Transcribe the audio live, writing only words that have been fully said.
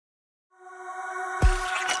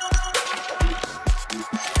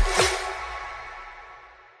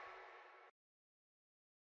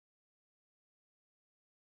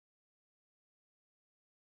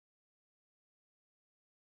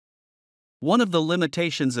One of the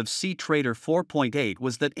limitations of cTrader 4.8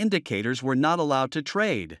 was that indicators were not allowed to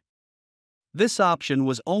trade. This option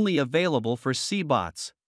was only available for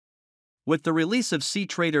cbots. With the release of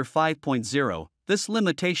cTrader 5.0, this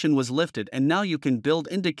limitation was lifted and now you can build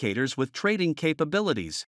indicators with trading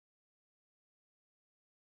capabilities.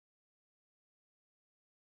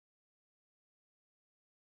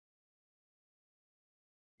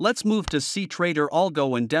 Let's move to cTrader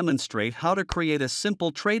Algo and demonstrate how to create a simple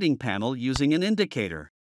trading panel using an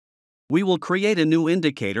indicator. We will create a new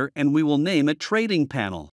indicator and we will name it Trading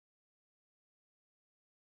Panel.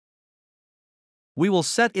 We will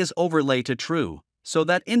set isOverlay to true, so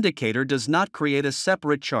that indicator does not create a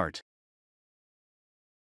separate chart.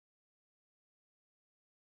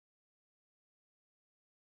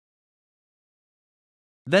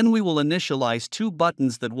 Then we will initialize two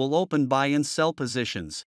buttons that will open buy and sell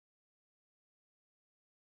positions.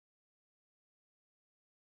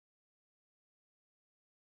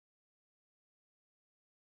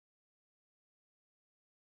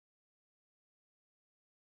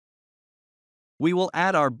 We will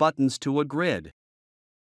add our buttons to a grid.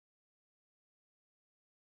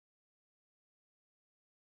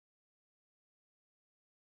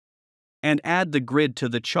 And add the grid to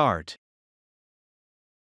the chart.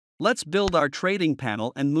 Let's build our trading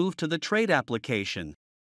panel and move to the trade application.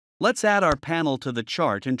 Let's add our panel to the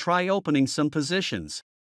chart and try opening some positions.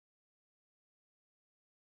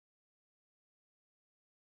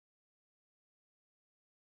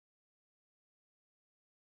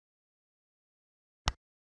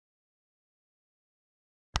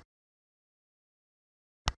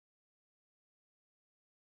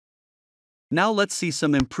 Now let's see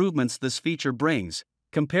some improvements this feature brings,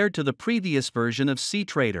 compared to the previous version of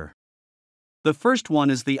cTrader. The first one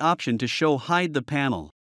is the option to show hide the panel.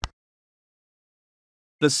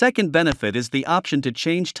 The second benefit is the option to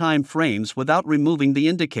change time frames without removing the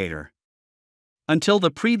indicator. Until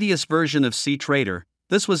the previous version of cTrader,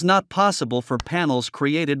 this was not possible for panels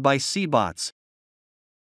created by cbots.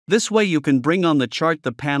 This way you can bring on the chart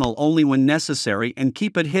the panel only when necessary and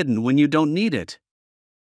keep it hidden when you don't need it.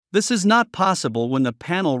 This is not possible when the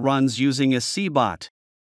panel runs using a cbot.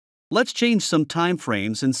 Let's change some time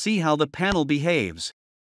frames and see how the panel behaves.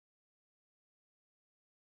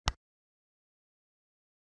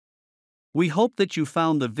 We hope that you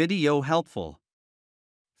found the video helpful.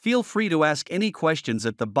 Feel free to ask any questions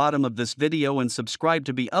at the bottom of this video and subscribe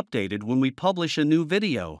to be updated when we publish a new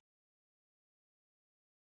video.